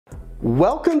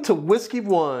Welcome to Whiskey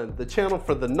One, the channel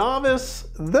for the novice,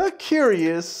 the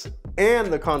curious,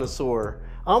 and the connoisseur.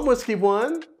 I'm Whiskey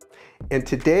One, and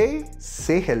today,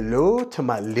 say hello to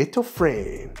my little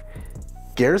friend.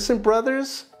 Garrison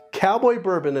Brothers, Cowboy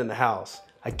Bourbon in the house.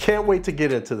 I can't wait to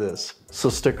get into this, so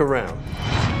stick around.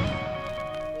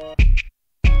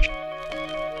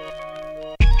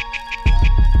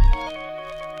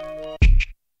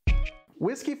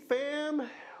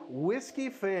 Whiskey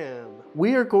fam,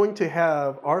 we are going to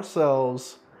have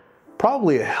ourselves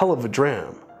probably a hell of a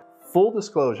dram. Full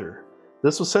disclosure,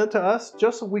 this was sent to us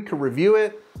just so we could review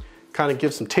it, kind of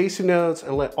give some tasting notes,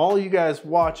 and let all you guys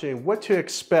watching what to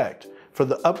expect for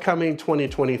the upcoming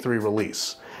 2023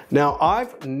 release. Now,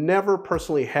 I've never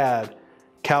personally had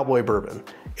Cowboy Bourbon,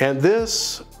 and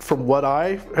this, from what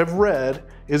I have read,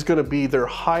 is going to be their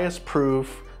highest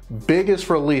proof, biggest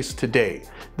release to date.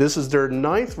 This is their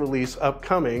 9th release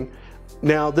upcoming.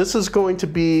 Now, this is going to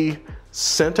be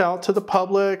sent out to the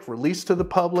public, released to the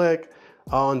public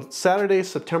on Saturday,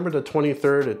 September the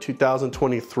 23rd of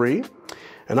 2023.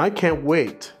 And I can't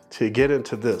wait to get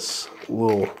into this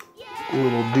little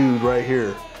dude right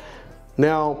here.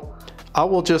 Now, I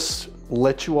will just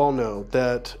let you all know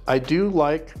that I do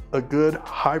like a good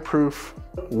high proof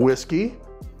whiskey.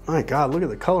 My God, look at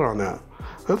the color on that.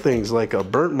 That thing's like a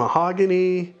burnt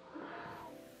mahogany.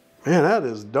 Man, that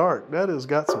is dark. That has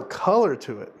got some color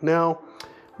to it. Now,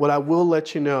 what I will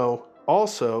let you know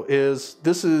also is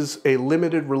this is a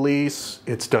limited release.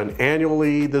 It's done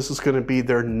annually. This is going to be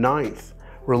their 9th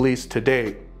release to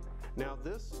date. Now,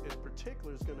 this in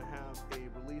particular is going to have a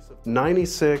release of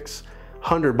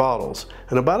 9,600 bottles,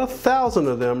 and about 1,000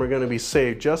 of them are going to be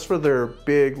saved just for their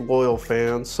big loyal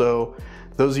fans. So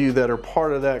those of you that are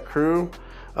part of that crew,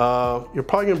 you're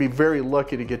probably going to be very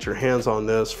lucky to get your hands on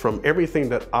this from everything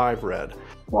that I've read.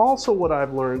 Also, what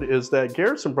I've learned is that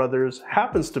Garrison Brothers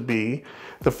happens to be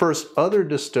the first other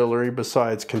distillery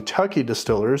besides Kentucky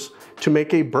Distillers to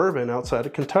make a bourbon outside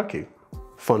of Kentucky.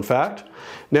 Fun fact.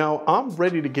 Now, I'm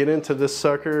ready to get into this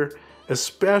sucker,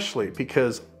 especially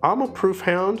because I'm a proof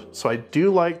hound, so I do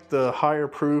like the higher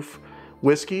proof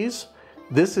whiskeys.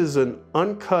 This is an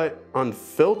uncut,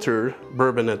 unfiltered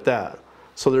bourbon at that.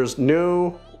 So there's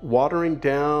no watering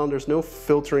down, there's no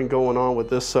filtering going on with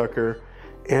this sucker.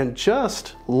 And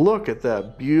just look at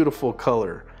that beautiful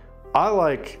color. I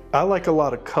like a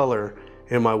lot of color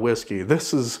in my whiskey.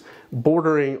 This is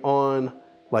bordering on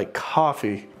like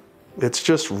coffee. It's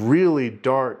just really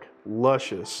dark,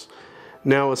 luscious.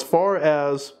 Now, as far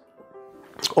as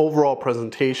overall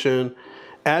presentation,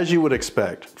 as you would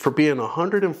expect, for being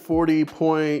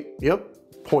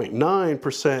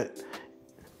 140.9%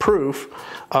 proof,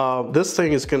 this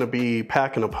thing is going to be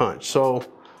packing a punch. So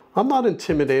I'm not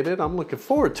intimidated. I'm looking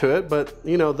forward to it. But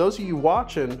you know, those of you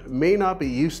watching may not be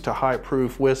used to high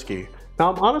proof whiskey.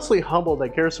 Now, I'm honestly humbled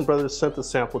that Garrison Brothers sent the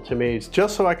sample to me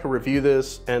just so I could review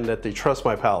this and that they trust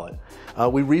my palate.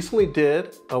 We recently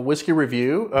did a whiskey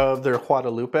review of their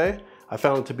Guadalupe. I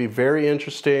found it to be very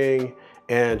interesting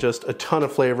and just a ton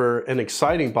of flavor, an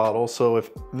exciting bottle. So if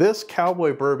this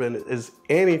Cowboy Bourbon is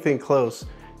anything close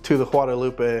to the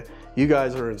Guadalupe, you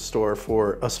guys are in store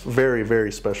for a very,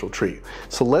 very special treat.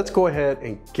 So let's go ahead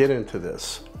and get into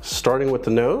this, starting with the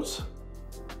nose.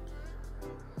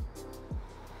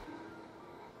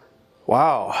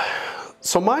 Wow.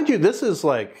 So mind you, this is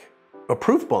like a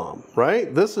proof bomb,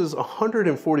 right? This is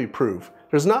 140 proof.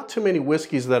 There's not too many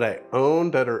whiskeys that I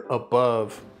own that are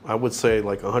above, I would say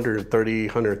like 130,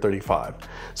 135.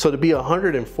 So to be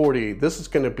 140, this is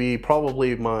going to be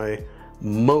probably my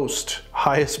most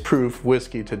highest proof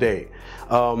whiskey to date,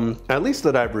 at least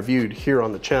that I've reviewed here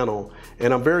on the channel,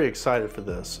 and I'm very excited for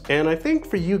this. And I think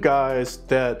for you guys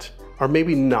that are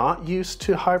maybe not used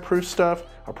to high proof stuff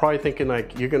are probably thinking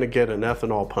like you're gonna get an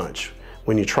ethanol punch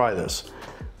when you try this.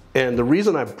 And the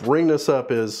reason I bring this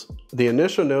up is the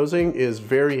initial nosing is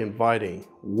very inviting,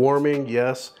 warming,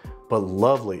 yes, but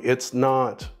lovely. It's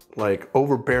not like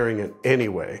overbearing in any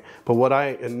way, but what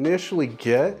I initially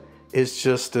get is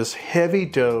just this heavy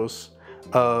dose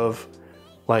of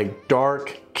like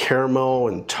dark caramel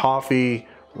and toffee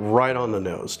right on the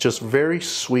nose. Just very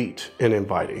sweet and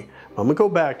inviting. I'm gonna go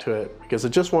back to it because I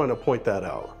just wanted to point that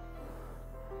out.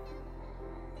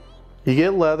 You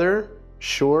get leather,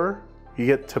 sure. You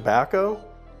get tobacco,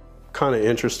 kind of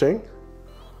interesting.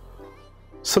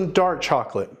 Some dark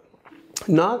chocolate.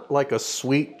 Not like a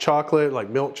sweet chocolate, like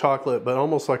milk chocolate, but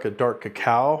almost like a dark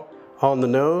cacao on the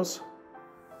nose.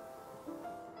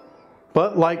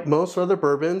 But like most other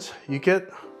bourbons, you get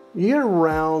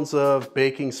rounds of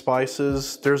baking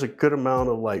spices. There's a good amount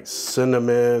of like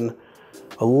cinnamon,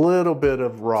 a little bit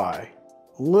of rye,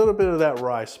 a little bit of that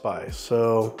rye spice.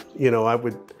 So, you know, I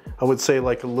would say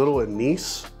like a little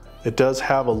anise. It does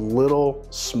have a little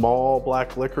small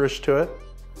black licorice to it.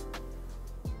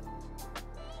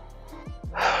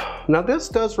 Now this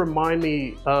does remind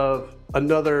me of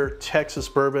another Texas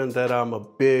bourbon that I'm a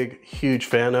big, huge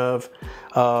fan of.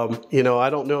 You know,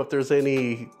 I don't know if there's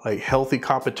any like healthy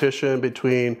competition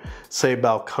between, say,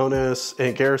 Balcones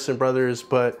and Garrison Brothers,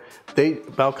 but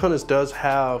Balcones does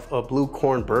have a blue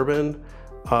corn bourbon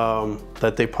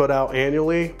that they put out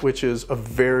annually, which is a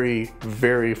very,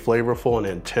 very flavorful and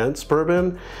intense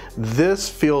bourbon. This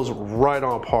feels right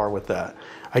on par with that.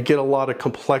 I get a lot of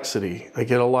complexity. I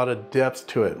get a lot of depth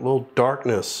to it, a little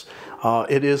darkness.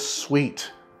 It is sweet,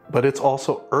 but it's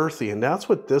also earthy, and that's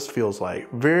what this feels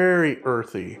like. Very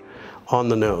earthy on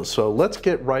the nose. So let's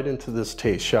get right into this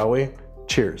taste, shall we?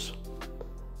 Cheers.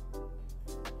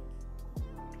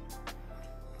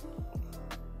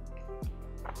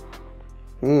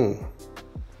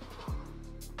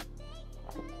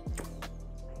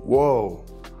 Whoa.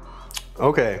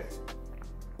 Okay.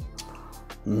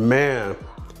 Man,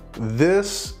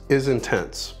 this is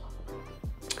intense.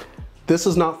 This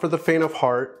is not for the faint of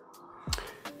heart,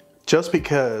 just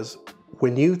because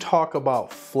when you talk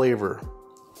about flavor,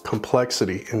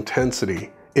 complexity,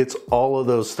 intensity, it's all of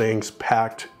those things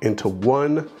packed into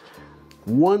one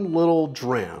little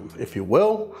dram, if you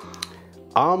will.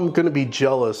 I'm gonna be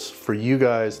jealous for you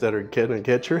guys that are gonna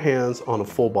get your hands on a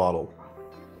full bottle.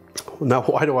 Now,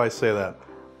 why do I say that?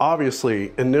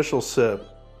 Obviously, initial sip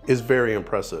is very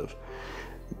impressive.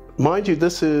 Mind you,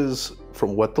 this is,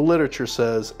 from what the literature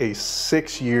says, a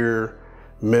 6-year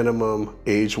minimum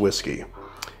age whiskey.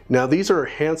 Now, these are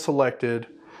hand selected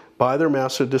by their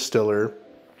master distiller,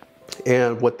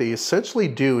 and what they essentially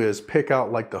do is pick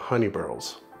out like the honey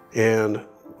barrels, and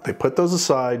they put those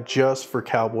aside just for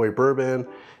Cowboy Bourbon,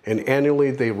 and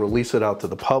annually they release it out to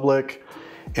the public.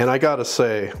 And I gotta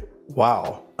say,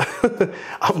 wow,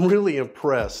 I'm really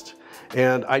impressed.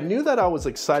 And I knew that I was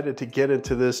excited to get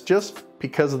into this just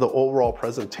because of the overall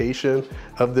presentation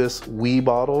of this wee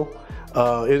bottle.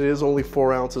 It is only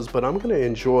 4 ounces, but I'm gonna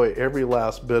enjoy every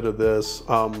last bit of this.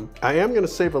 I am gonna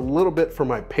save a little bit for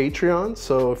my Patreon.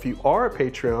 So if you are a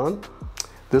Patreon,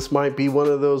 this might be one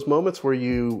of those moments where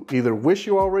you either wish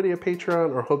you were already a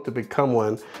Patreon or hope to become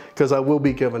one, because I will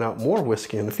be giving out more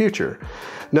whiskey in the future.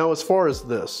 Now, as far as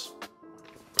this,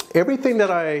 everything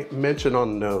that I mentioned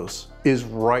on the nose is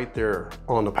right there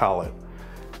on the palate,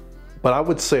 but I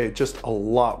would say just a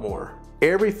lot more.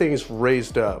 Everything's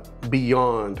raised up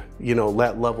beyond, you know,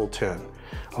 that level 10.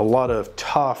 A lot of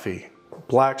toffee,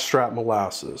 blackstrap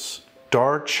molasses,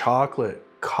 dark chocolate,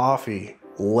 coffee,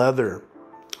 leather.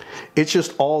 It's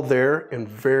just all there and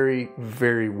very,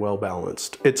 very well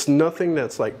balanced. It's nothing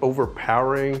that's like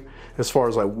overpowering as far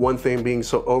as like one thing being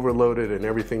so overloaded and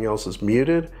everything else is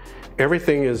muted.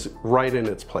 Everything is right in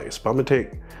its place. But I'm gonna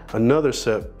take another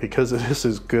sip because this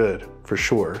is good for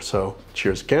sure. So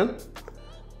cheers again.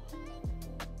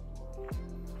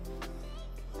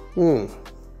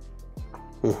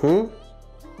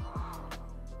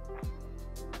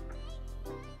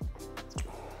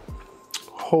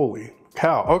 Holy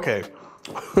cow, okay.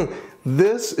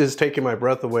 This is taking my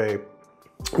breath away,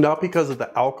 not because of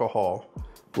the alcohol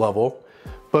level,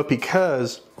 but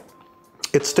because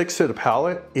it sticks to the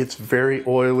palate. It's very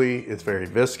oily, it's very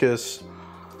viscous,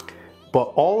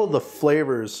 but all of the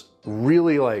flavors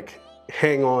really like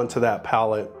hang on to that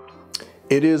palate.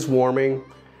 It is warming.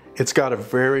 It's got a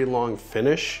very long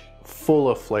finish, full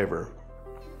of flavor.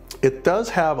 It does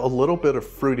have a little bit of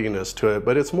fruitiness to it,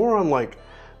 but it's more on like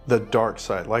the dark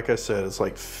side. Like I said, it's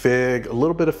like fig, a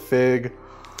little bit of fig,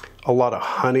 a lot of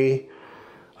honey.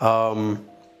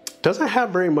 Doesn't have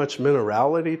very much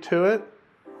minerality to it.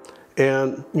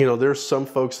 And you know, there's some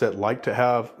folks that like to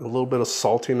have a little bit of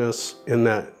saltiness in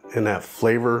that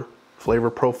flavor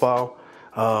profile.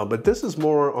 But this is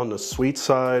more on the sweet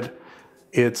side.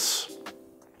 It's,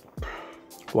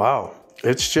 wow,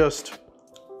 it's just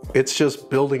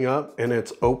building up and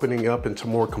it's opening up into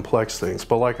more complex things.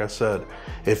 But like I said,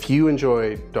 if you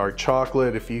enjoy dark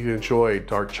chocolate, if you enjoy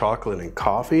dark chocolate and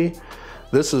coffee,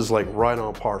 this is like right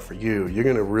on par for you. You're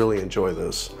gonna really enjoy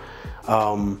this.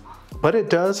 But it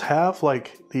does have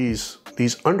like these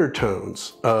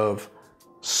undertones of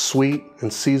sweet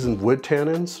and seasoned wood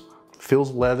tannins.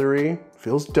 Feels leathery,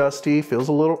 feels dusty, feels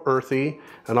a little earthy.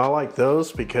 And I like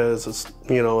those because it's,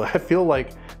 you know, I feel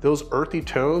like those earthy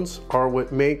tones are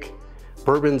what make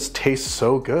bourbons taste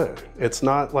so good. It's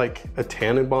not like a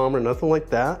tannin bomb or nothing like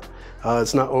that.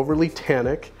 It's not overly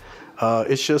tannic.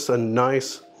 It's just a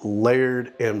nice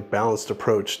layered and balanced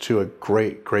approach to a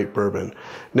great bourbon.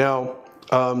 Now,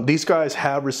 These guys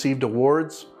have received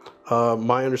awards.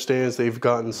 My understanding is they've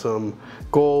gotten some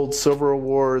gold, silver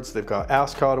awards, they've got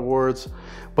Ascot awards,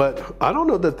 but I don't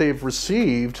know that they've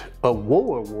received a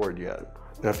WOA award yet.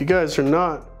 Now, if you guys are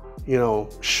not,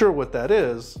 sure what that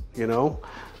is,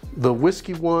 the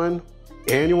Whiskey One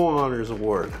Annual Honors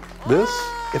Award. This,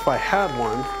 if I had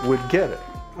one, would get it.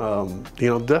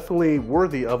 Definitely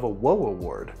worthy of a WOA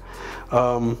award.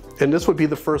 And this would be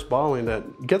the first bottling that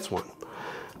gets one.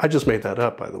 I just made that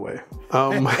up, by the way.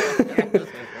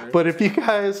 But if you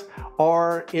guys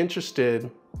are interested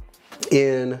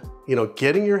in,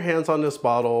 getting your hands on this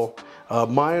bottle,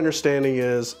 my understanding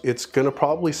is it's gonna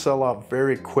probably sell out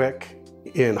very quick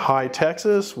in High,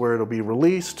 Texas, where it'll be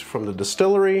released from the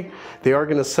distillery. They are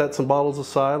gonna set some bottles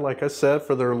aside, like I said,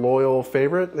 for their loyal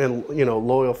favorite and,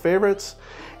 loyal favorites,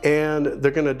 and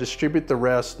they're gonna distribute the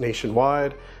rest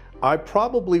nationwide. I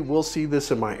probably will see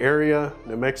this in my area,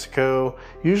 New Mexico.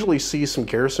 Usually see some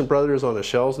Garrison Brothers on the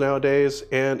shelves nowadays,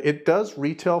 and it does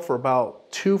retail for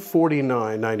about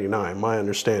 $249.99, my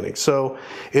understanding. So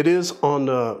it is on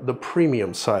the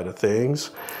premium side of things.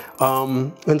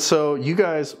 And so you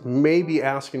guys may be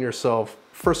asking yourself,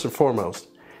 first and foremost,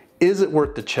 is it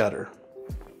worth the cheddar?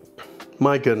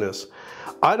 My goodness.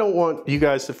 I don't want you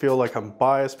guys to feel like I'm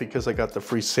biased because I got the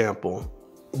free sample.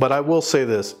 But I will say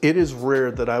this, it is rare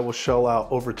that I will shell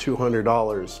out over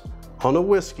 $200 on a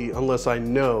whiskey unless I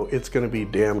know it's gonna be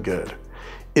damn good.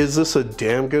 Is this a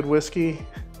damn good whiskey?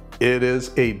 It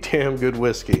is a damn good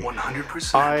whiskey.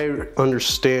 100%. I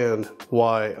understand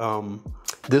why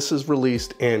this is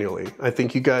released annually. I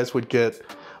think you guys would get,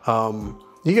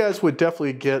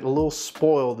 definitely get a little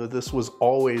spoiled that this was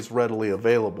always readily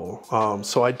available.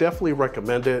 So I definitely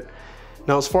recommend it.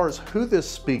 Now, as far as who this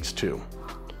speaks to,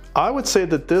 I would say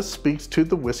that this speaks to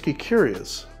the whiskey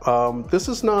curious. This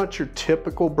is not your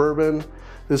typical bourbon.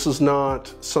 This is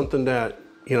not something that,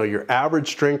 your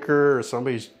average drinker or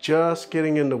somebody's just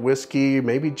getting into whiskey,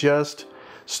 maybe just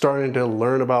starting to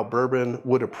learn about bourbon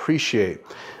would appreciate.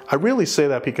 I really say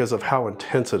that because of how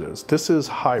intense it is. This is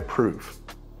high proof,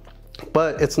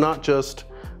 but it's not just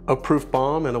a proof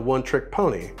bomb and a one-trick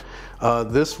pony.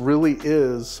 This really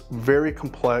is very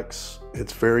complex.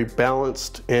 It's very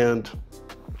balanced, and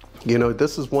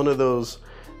this is one of those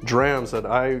drams that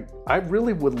I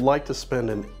really would like to spend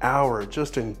an hour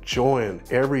just enjoying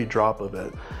every drop of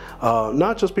it.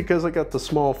 Not just because I got the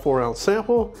small 4-ounce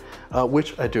sample,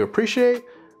 which I do appreciate,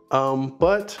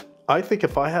 but I think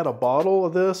if I had a bottle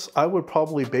of this, I would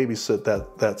probably babysit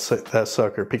that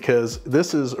sucker, because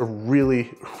this is a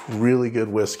really, really good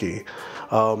whiskey.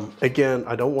 Again,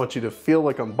 I don't want you to feel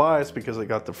like I'm biased because I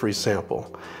got the free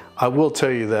sample. I will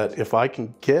tell you that if I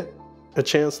can get a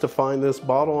chance to find this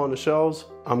bottle on the shelves,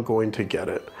 I'm going to get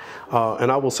it. And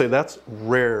I will say that's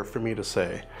rare for me to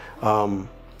say.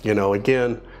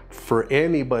 Again, for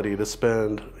anybody to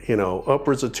spend,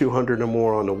 upwards of $200 or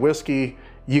more on a whiskey,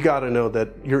 you got to know that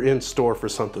you're in store for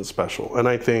something special. And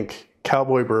I think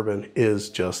Cowboy Bourbon is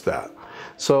just that.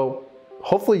 So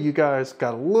hopefully you guys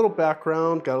got a little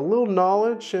background, got a little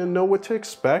knowledge, and know what to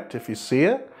expect if you see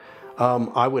it.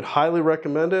 I would highly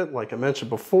recommend it. Like I mentioned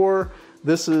before,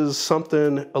 this is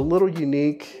something a little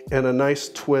unique and a nice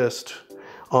twist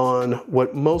on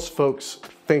what most folks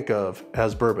think of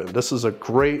as bourbon. This is a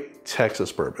great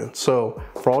Texas bourbon. So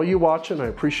for all you watching, I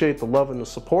appreciate the love and the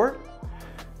support.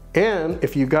 And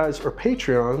if you guys are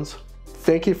Patreons,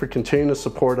 thank you for continuing to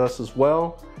support us as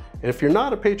well. And if you're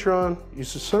not a Patreon, you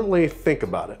should certainly think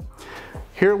about it.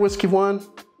 Here at Whiskey One,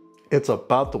 it's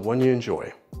about the one you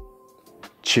enjoy.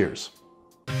 Cheers.